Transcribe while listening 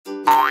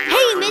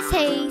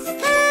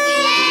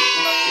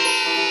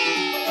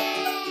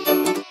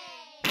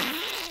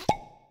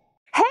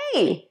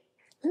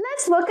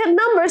at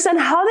numbers and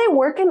how they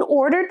work in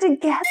order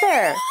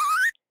together.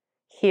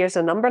 Here's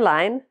a number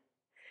line.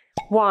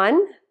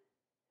 1,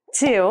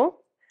 2,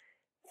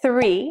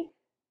 3,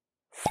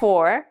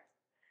 4,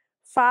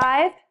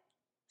 5,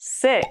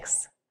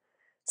 6,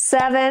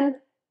 7,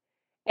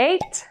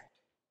 8,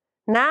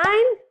 9,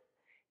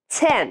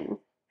 10.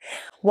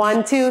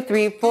 1, 2,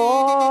 3,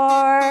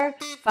 4,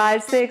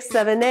 5, 6,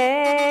 7,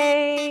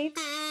 8,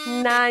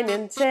 9,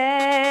 and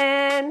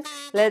 10.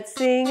 Let's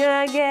sing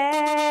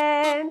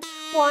again.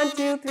 1,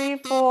 2, 3,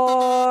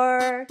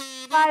 4,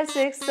 5,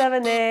 6,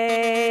 7,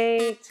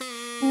 8,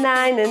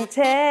 9, and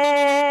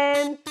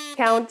 10.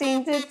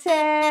 Counting to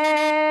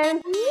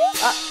 10.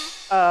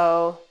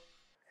 Uh-oh.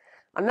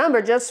 A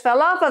number just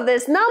fell off of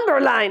this number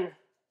line.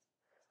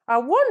 I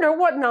wonder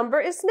what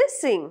number is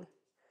missing.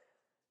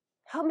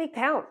 Help me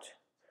count.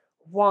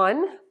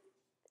 1,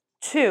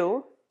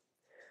 2,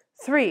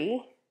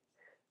 3,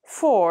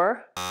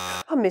 4.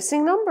 A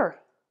missing number.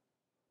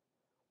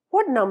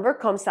 What number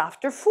comes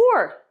after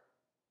 4?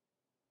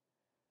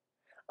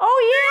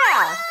 Oh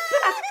yeah!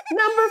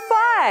 Number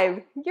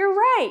 5. You're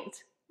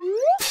right.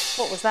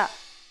 What was that?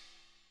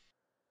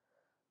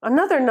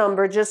 Another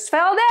number just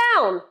fell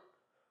down.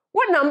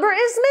 What number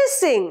is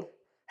missing?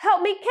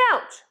 Help me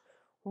count.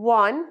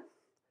 1,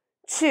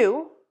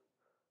 2,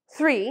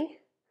 3,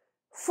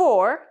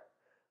 4,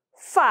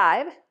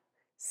 5,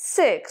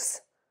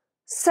 6,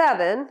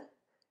 7,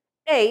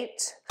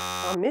 8.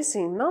 A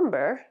missing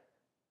number.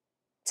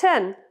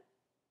 10.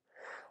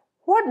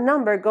 What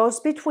number goes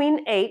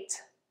between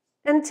 8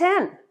 and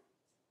 10?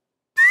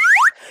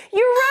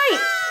 You're right!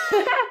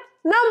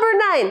 Number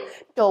 9.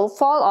 Don't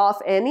fall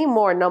off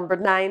anymore, number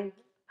 9.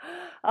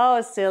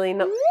 Oh, silly.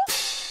 No.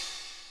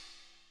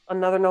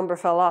 Another number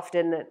fell off,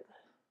 didn't it?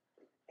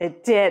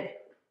 It did.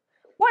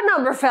 What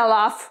number fell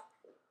off?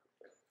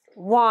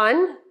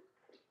 1,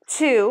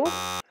 2.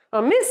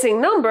 A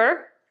missing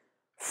number.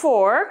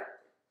 4.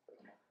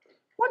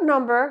 What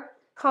number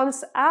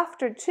comes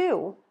after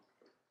 2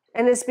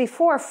 and is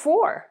before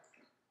 4?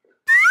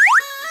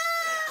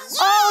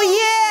 Oh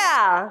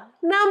yeah!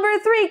 Number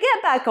 3.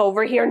 Get back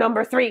over here,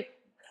 number 3.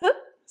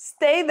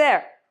 Stay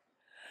there.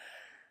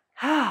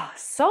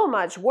 So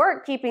much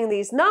work keeping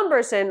these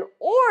numbers in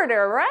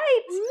order,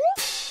 right?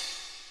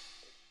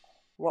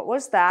 What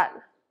was that?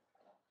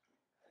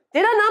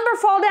 Did a number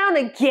fall down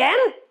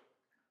again?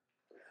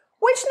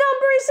 Which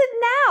number is it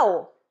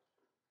now?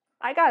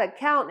 I gotta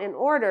count in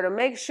order to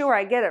make sure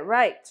I get it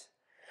right.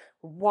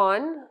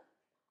 1,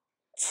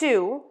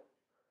 2,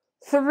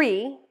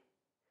 3,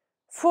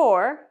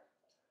 4,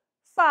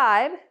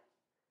 5,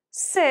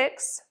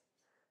 6,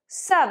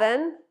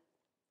 7,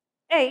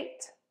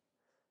 8,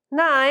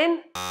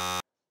 9.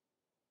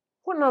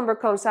 What number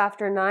comes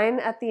after 9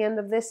 at the end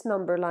of this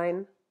number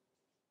line?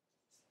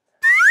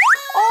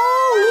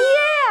 Oh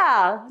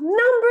yeah!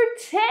 Number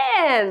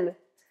 10!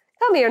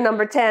 Come here,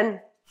 number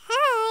 10.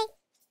 Hi.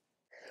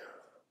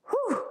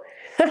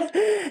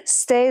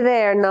 Stay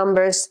there,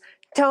 numbers.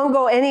 Don't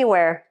go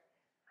anywhere.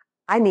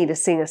 I need to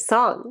sing a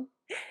song.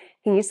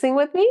 Can you sing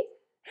with me?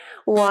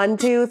 1,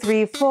 2,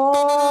 3,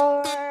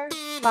 4,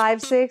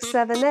 5, 6,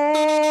 7,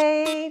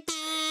 8,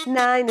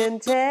 9,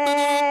 and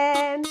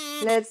 10.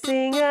 Let's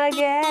sing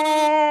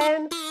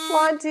again.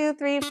 1, 2,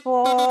 3,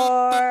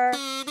 4,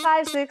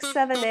 5, 6,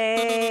 7,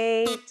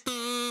 8,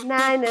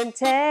 9, and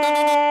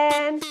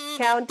 10.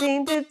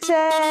 Counting to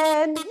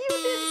 10. You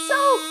did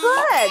so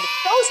good.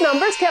 Those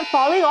numbers kept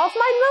falling off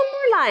my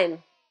number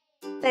line.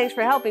 Thanks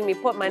for helping me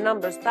put my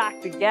numbers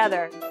back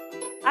together.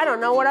 I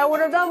don't know what I would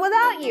have done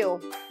without you.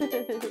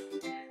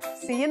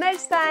 See you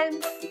next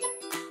time.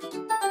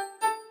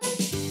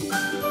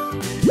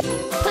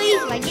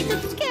 Please like and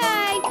subscribe.